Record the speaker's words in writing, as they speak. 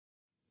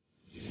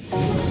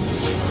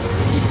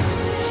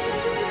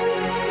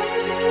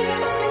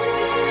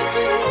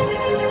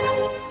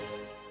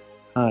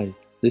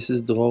This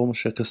is Dror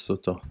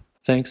Kasuto.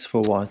 Thanks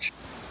for watching.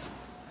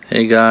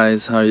 Hey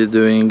guys, how you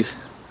doing?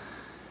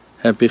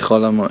 Happy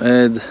Chol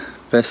HaMoed,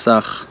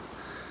 Pesach,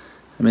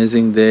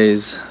 amazing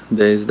days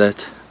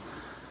that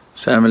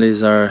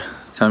families are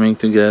coming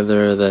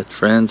together, that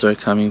friends are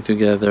coming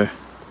together,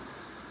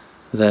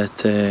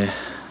 that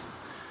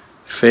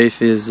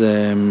faith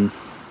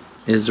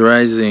is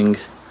rising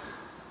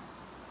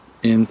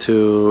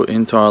into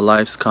our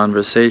life's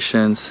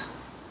conversations,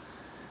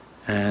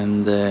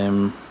 and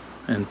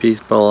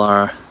people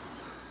are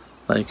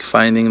like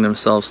finding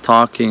themselves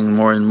talking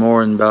more and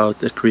more about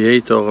the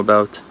Creator,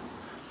 about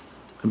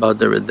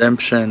the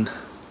redemption.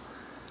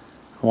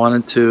 I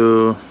wanted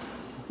to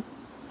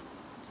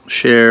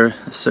share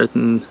a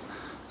certain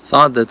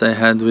thought that I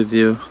had with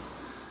you,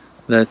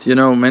 that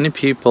many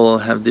people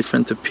have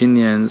different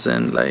opinions,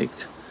 and like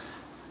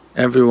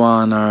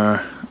everyone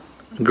are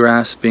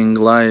grasping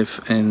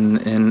life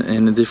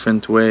in a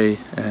different way,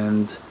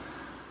 and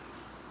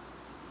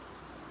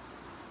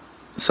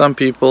some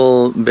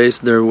people base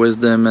their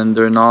wisdom and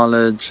their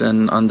knowledge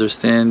and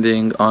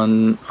understanding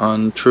on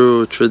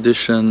true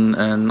tradition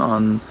and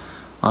on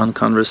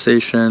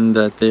conversation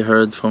that they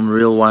heard from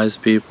real wise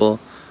people.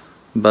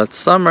 But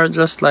some are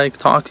just like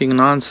talking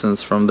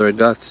nonsense from their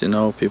guts.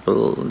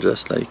 People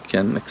just like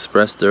can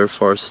express their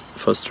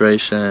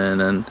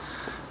frustration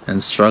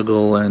and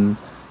struggle, and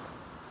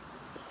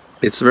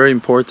it's very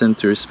important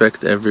to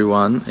respect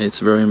everyone. It's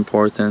very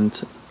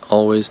important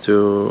always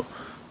to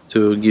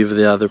give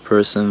the other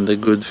person the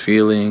good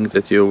feeling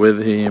that you're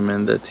with him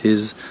and that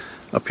his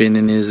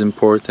opinion is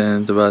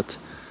important. But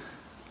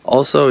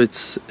also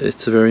it's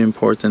very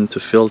important to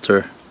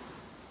filter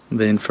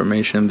the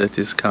information that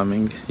is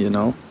coming.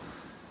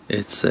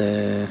 It's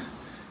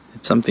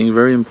something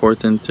very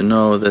important to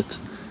know that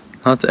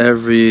not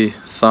every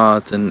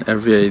thought and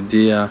every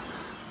idea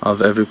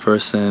of every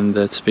person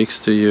that speaks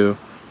to you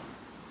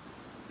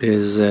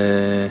is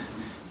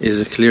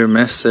a clear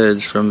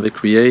message from the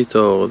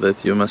Creator,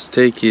 that you must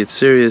take it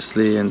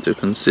seriously and to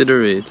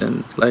consider it.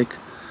 And like,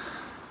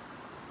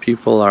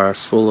 people are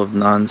full of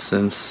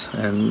nonsense,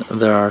 and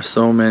there are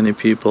so many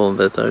people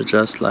that are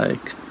just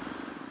like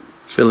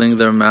filling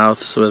their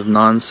mouths with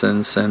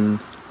nonsense, and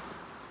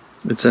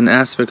it's an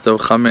aspect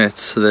of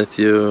chametz that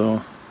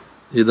you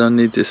don't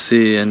need to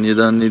see and you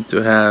don't need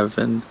to have,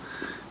 and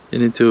you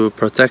need to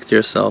protect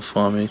yourself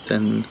from it.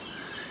 And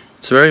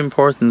it's very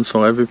important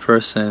for every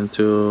person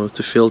to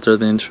filter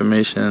the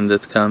information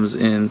that comes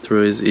in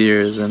through his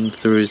ears and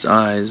through his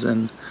eyes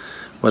and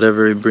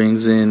whatever he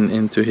brings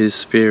into his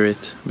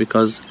spirit,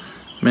 because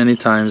many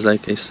times,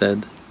 like I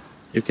said,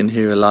 you can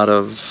hear a lot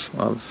of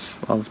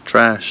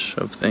trash,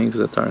 of things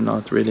that are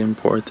not really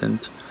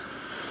important.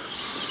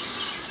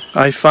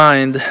 I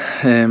find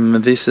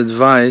this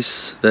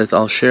advice that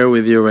I'll share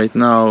with you right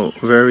now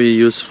very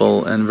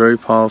useful and very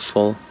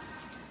powerful,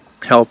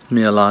 helped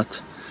me a lot,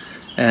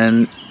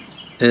 and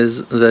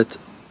is that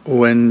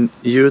when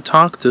you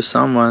talk to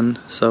someone,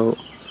 so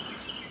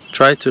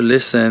try to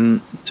listen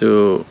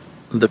to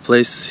the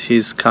place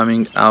he's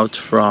coming out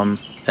from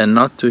and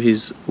not to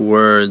his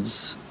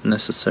words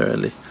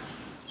necessarily.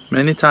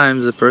 Many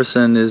times a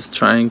person is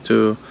trying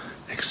to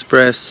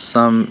express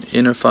some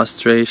inner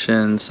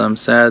frustration, some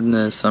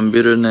sadness, some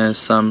bitterness,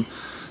 some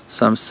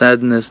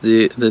sadness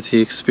that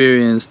he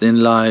experienced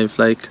in life,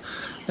 like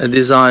a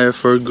desire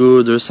for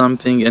good or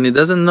something, and he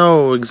doesn't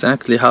know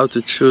exactly how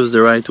to choose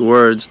the right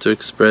words to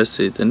express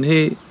it. And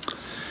he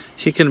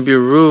can be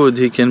rude,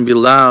 he can be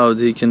loud,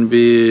 he can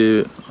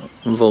be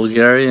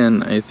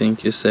vulgarian, I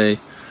think you say,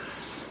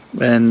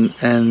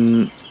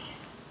 and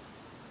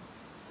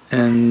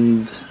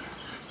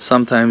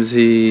sometimes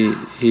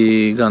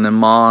he gonna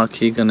mock,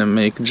 he gonna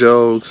make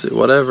jokes,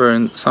 whatever,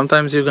 and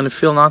sometimes you're gonna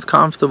feel not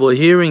comfortable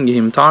hearing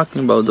him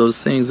talking about those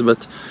things.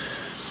 But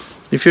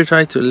if you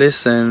try to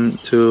listen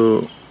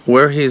to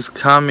where he's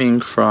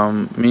coming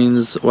from,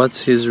 means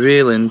what's his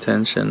real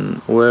intention,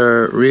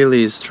 where really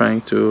he's trying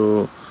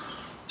to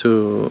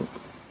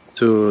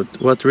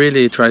what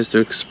really he tries to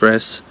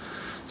express,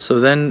 so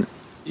then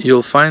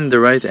you'll find the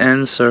right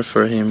answer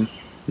for him.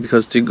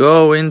 Because to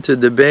go into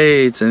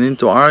debates and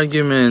into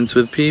arguments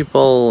with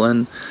people,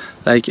 and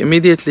like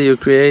immediately you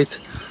create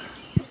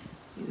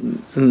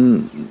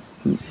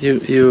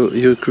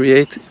you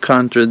create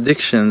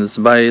contradictions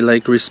by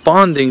like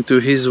responding to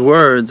his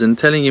words and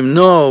telling him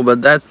no,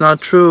 but that's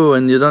not true,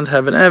 and you don't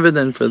have an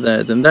evidence for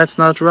that, and that's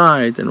not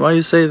right, and why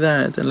you say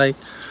that. And like,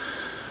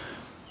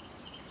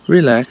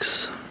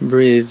 relax,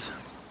 breathe,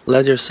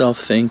 let yourself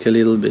think a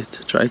little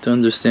bit, try to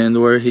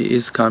understand where he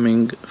is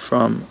coming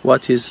from,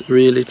 what he's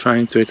really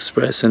trying to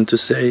express and to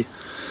say.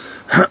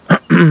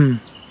 And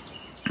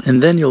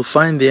then you'll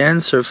find the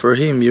answer for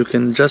him. You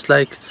can just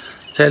like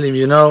tell him,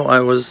 I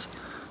was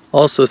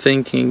also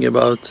thinking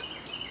about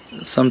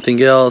something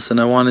else, and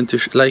I wanted to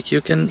like, you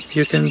can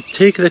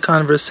take the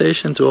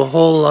conversation to a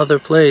whole other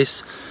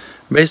place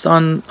based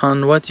on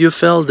what you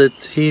felt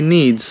that he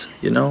needs.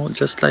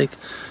 Just like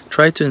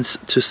try to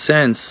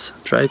sense,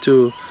 try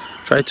to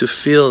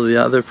feel the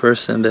other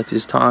person that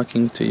is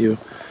talking to you,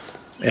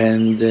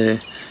 and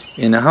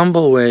in a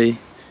humble way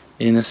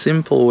in a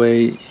simple way,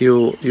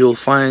 you'll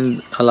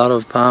find a lot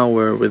of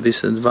power with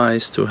this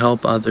advice to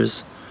help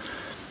others.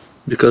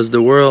 Because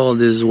the world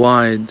is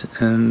wide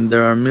and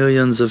there are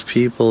millions of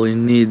people in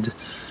need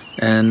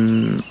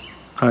and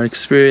are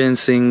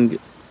experiencing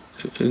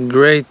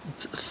great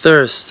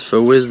thirst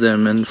for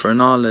wisdom and for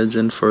knowledge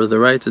and for the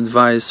right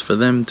advice for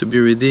them to be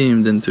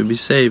redeemed and to be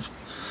saved.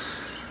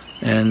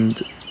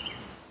 And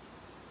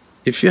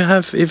if you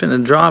have even a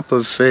drop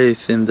of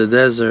faith in the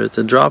desert,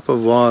 a drop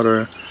of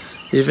water,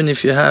 even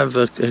if you have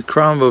a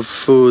crumb of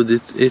food,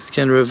 it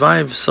can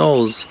revive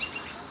souls.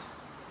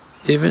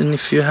 Even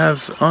if you have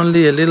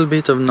only a little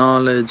bit of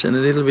knowledge and a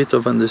little bit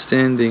of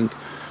understanding,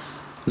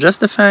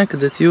 just the fact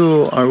that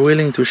you are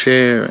willing to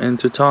share and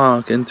to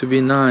talk and to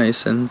be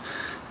nice and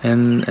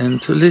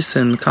to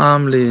listen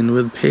calmly and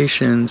with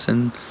patience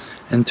and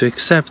to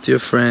accept your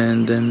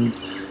friend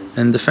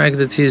and the fact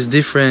that he's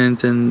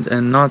different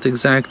and not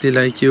exactly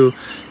like you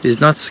is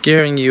not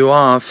scaring you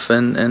off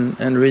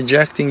and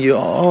rejecting you.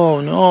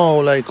 Oh no,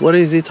 like what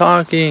is he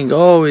talking?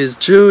 Oh, he's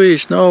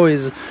Jewish. No,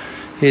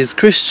 he's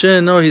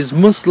Christian. No, he's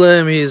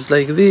Muslim. He's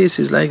like this.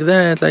 He's like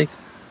that. Like,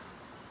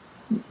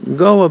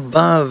 go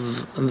above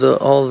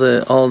all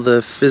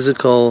the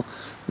physical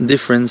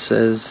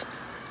differences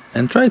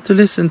and try to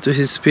listen to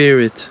his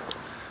spirit.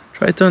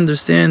 Try to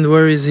understand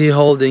where is he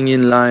holding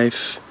in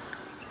life.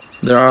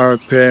 There are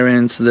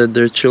parents that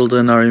their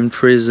children are in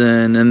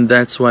prison and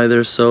that's why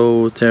they're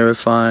so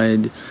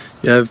terrified.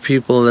 You have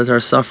people that are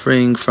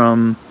suffering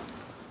from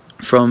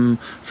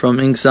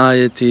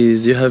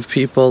anxieties. You have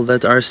people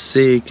that are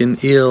sick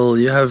and ill.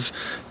 You have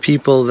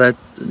people that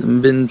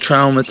been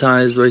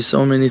traumatized by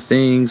so many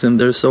things and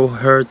they're so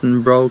hurt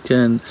and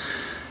broken.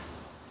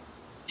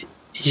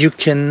 You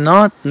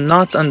cannot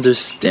not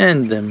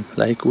understand them.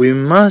 Like, we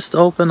must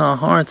open our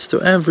hearts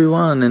to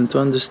everyone and to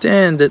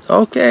understand that,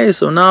 okay,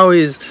 so now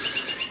he's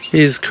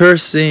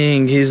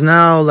cursing, he's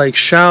now like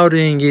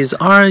shouting, he's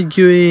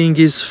arguing,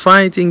 he's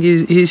fighting,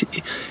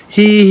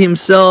 he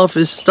himself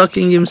is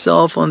stucking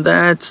himself on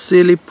that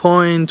silly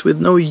point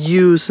with no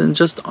use and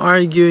just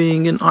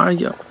arguing and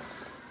arguing.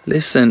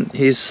 Listen,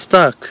 he's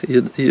stuck.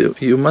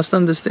 You must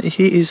understand,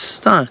 he is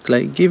stuck.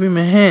 Like, give him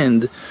a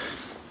hand.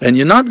 And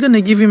you're not going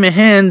to give him a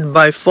hand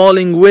by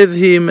falling with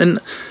him, and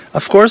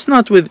of course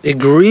not with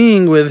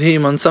agreeing with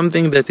him on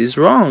something that is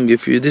wrong.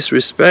 If you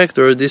disrespect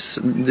or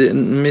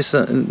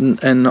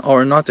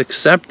or not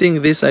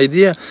accepting this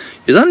idea,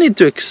 you don't need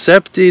to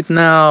accept it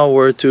now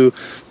or to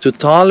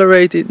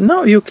tolerate it.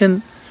 No, you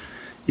can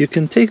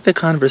take the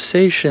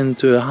conversation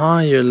to a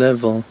higher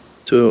level,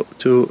 to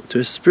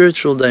a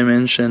spiritual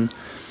dimension,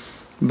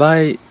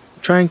 by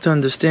trying to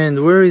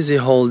understand where is he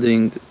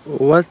holding,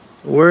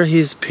 where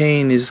his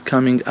pain is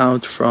coming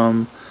out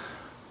from,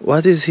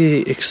 what is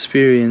he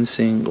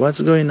experiencing,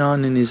 what's going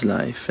on in his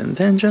life, and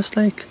then just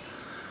like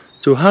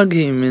to hug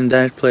him in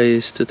that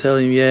place, to tell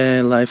him,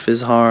 yeah, life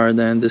is hard,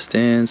 I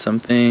understand, some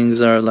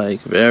things are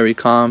like very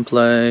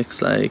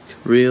complex, like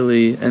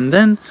really, and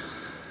then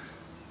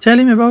tell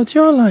him about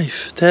your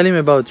life, tell him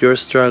about your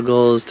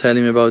struggles, tell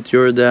him about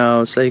your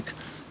doubts, like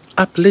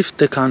uplift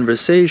the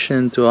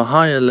conversation to a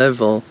higher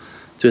level,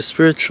 to a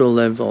spiritual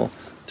level,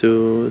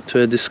 to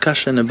a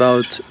discussion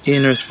about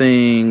inner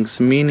things,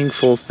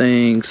 meaningful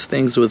things,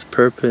 things with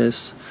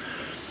purpose.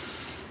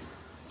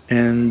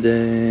 And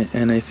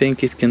I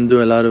think it can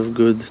do a lot of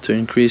good to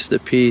increase the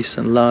peace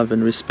and love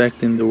and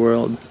respect in the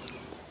world.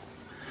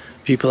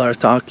 People are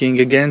talking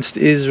against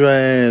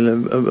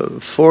Israel,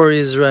 for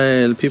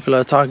Israel. People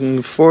are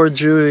talking for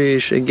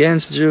Jewish,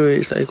 against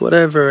Jewish, like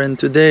whatever. And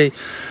today,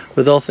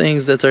 with all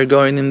things that are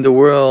going in the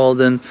world,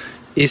 and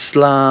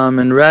Islam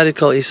and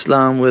radical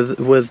Islam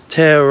with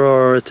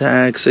terror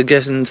attacks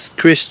against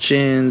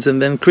Christians,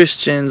 and then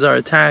Christians are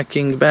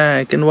attacking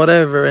back and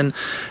whatever, and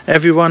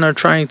everyone are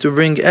trying to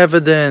bring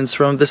evidence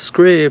from the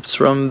scripts,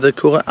 from the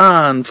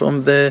Quran,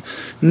 from the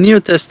New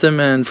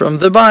Testament, from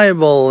the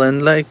Bible,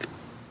 and like,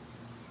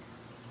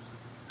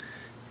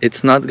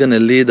 it's not gonna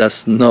lead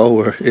us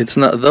nowhere. It's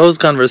not, those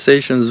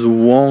conversations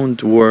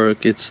won't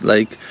work. It's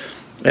like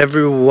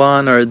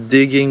everyone are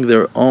digging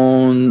their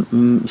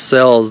own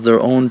cells, their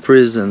own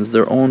prisons,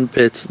 their own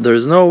pits.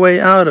 There's no way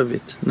out of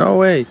it. No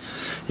way.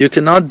 You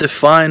cannot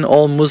define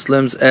all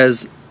Muslims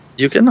as,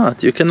 you cannot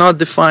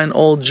define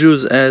all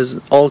Jews as,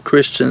 all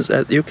Christians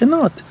as, you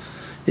cannot.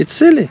 It's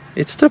silly.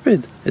 It's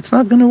stupid. It's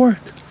not going to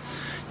work.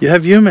 You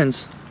have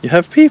humans. You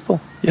have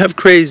people. You have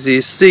crazy,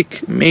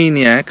 sick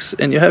maniacs,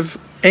 and you have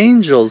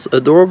angels,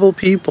 adorable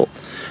people.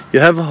 You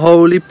have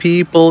holy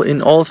people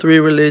in all three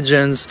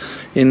religions,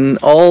 in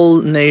all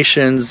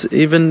nations,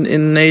 even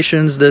in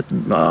nations that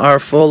are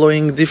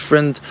following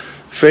different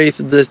faith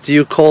that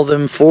you call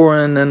them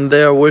foreign, and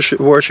they are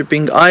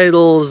worshipping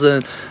idols,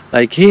 and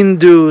like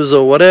Hindus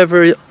or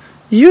whatever.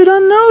 You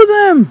don't know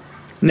them.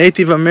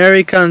 Native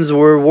Americans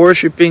were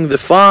worshipping the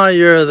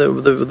fire,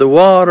 the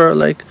water,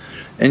 like,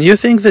 and you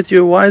think that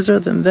you're wiser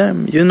than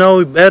them. You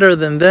know better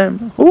than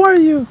them. Who are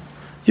you?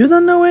 You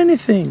don't know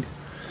anything.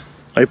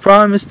 I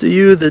promise to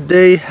you that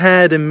they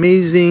had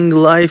amazing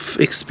life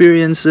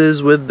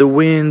experiences with the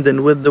wind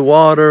and with the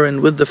water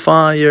and with the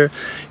fire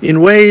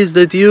in ways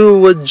that you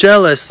were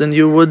jealous and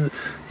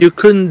you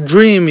couldn't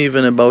dream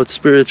even about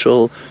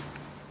spiritual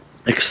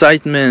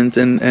excitement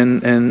and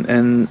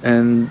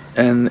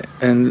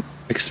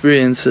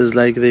experiences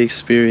like they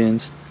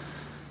experienced.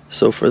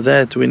 So for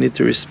that we need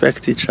to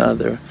respect each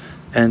other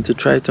and to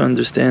try to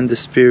understand the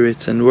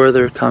spirits and where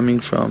they're coming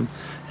from,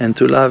 and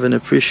to love and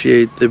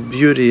appreciate the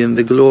beauty and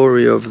the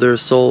glory of their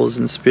souls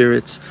and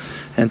spirits,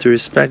 and to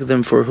respect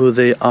them for who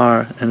they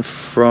are and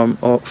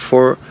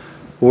for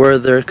where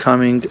they're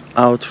coming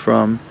out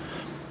from.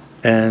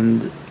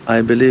 And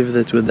I believe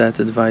that with that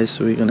advice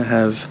we're going to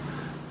have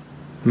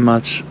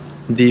much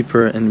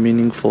deeper and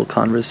meaningful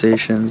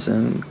conversations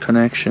and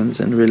connections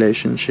and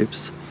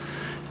relationships.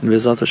 And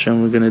B'ezrat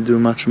Hashem, we're going to do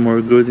much more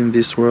good in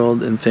this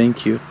world. And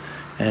thank you,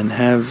 and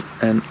have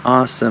an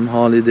awesome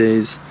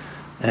holidays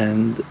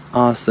and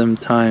awesome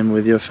time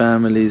with your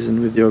families and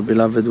with your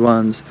beloved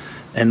ones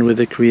and with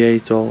the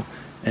Creator.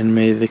 And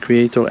may the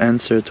Creator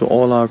answer to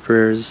all our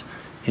prayers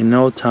in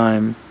no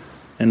time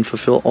and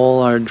fulfill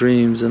all our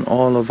dreams and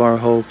all of our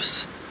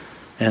hopes,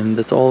 and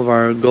that all of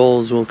our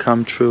goals will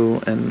come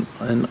true and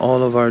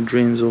all of our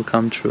dreams will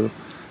come true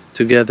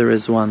together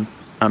as one.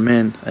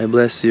 Amen. I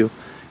bless you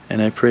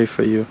and I pray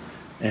for you,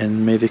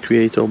 and may the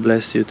Creator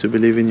bless you to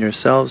believe in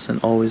yourselves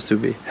and always to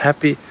be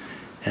happy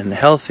and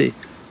healthy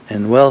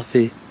and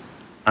wealthy.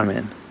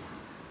 Amen.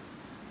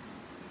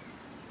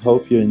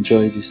 Hope you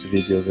enjoyed this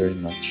video very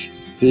much.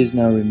 Please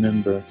now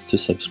remember to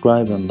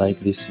subscribe and like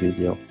this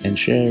video and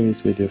share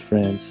it with your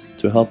friends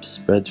to help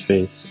spread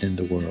faith in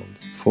the world.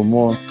 For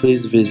more,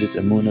 please visit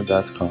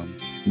Emunah.com.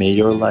 May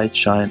your light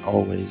shine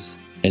always,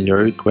 and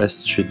your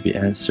requests should be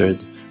answered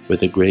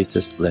with the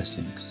greatest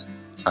blessings.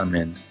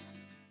 Amen.